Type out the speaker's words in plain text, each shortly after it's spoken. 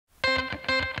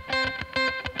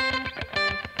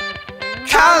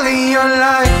color your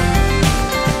life.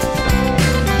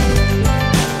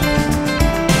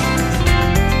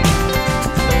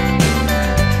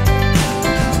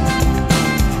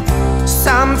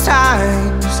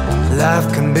 Sometimes life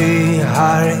can be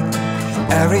hard.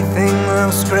 Everything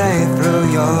looks great through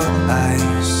your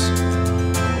eyes.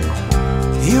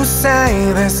 You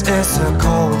say this is a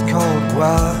cold, cold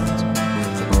world,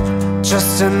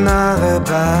 just another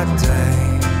bad day.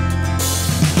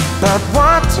 But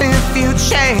what if you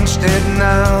changed it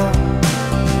now?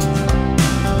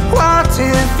 What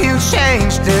if you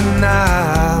changed it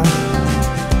now?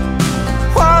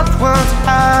 What would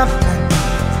happen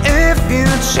if you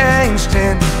changed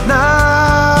it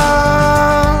now?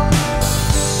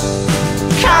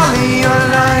 Color your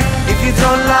life if you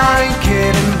don't like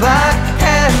it in black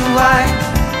and white.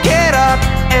 Get up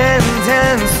and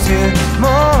dance till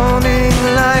morning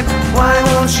light. Why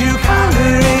won't you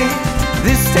color it?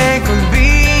 This day could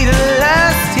be the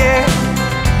last year.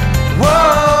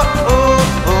 Whoa, oh,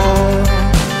 oh.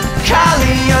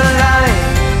 Color your life.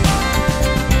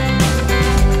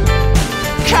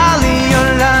 Color your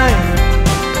life.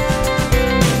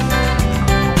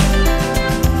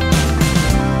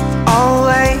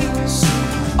 Always,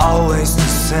 always the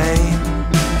same.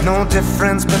 No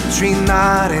difference between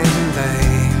night and day.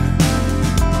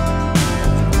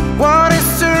 What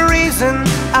is the reason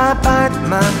I bide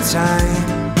my time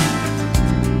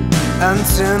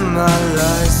until my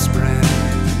life spread?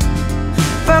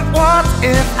 But what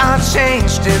if I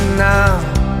changed it now?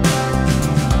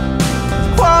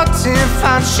 What if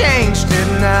I changed it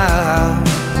now?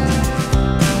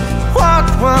 What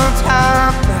would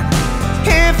happen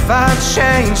if I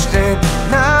changed it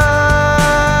now?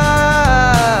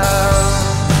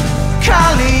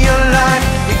 Color your life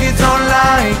if you don't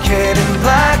like it in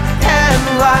black and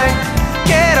white.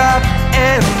 Get up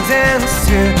and dance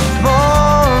till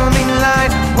morning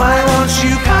light. Why won't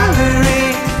you color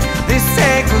it? This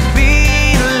day could be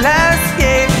the last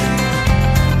year.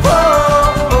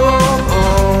 Whoa, oh,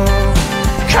 oh.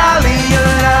 Color your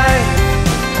life.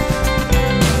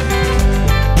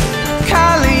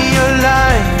 Color your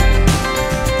life.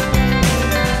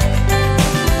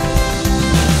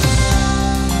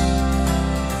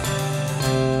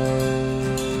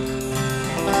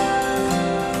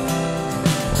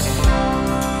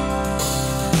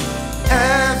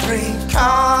 Every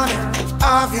corner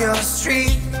of your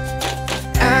street,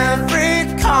 every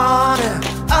corner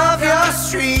of your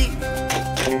street,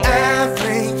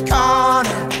 every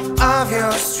corner of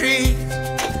your street,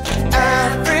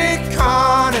 every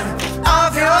corner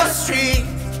of your street.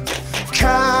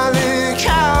 Color,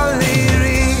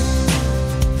 calorie,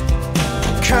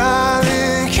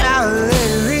 color,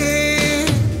 calorie,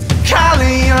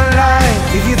 color your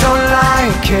life if you don't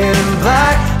like it in black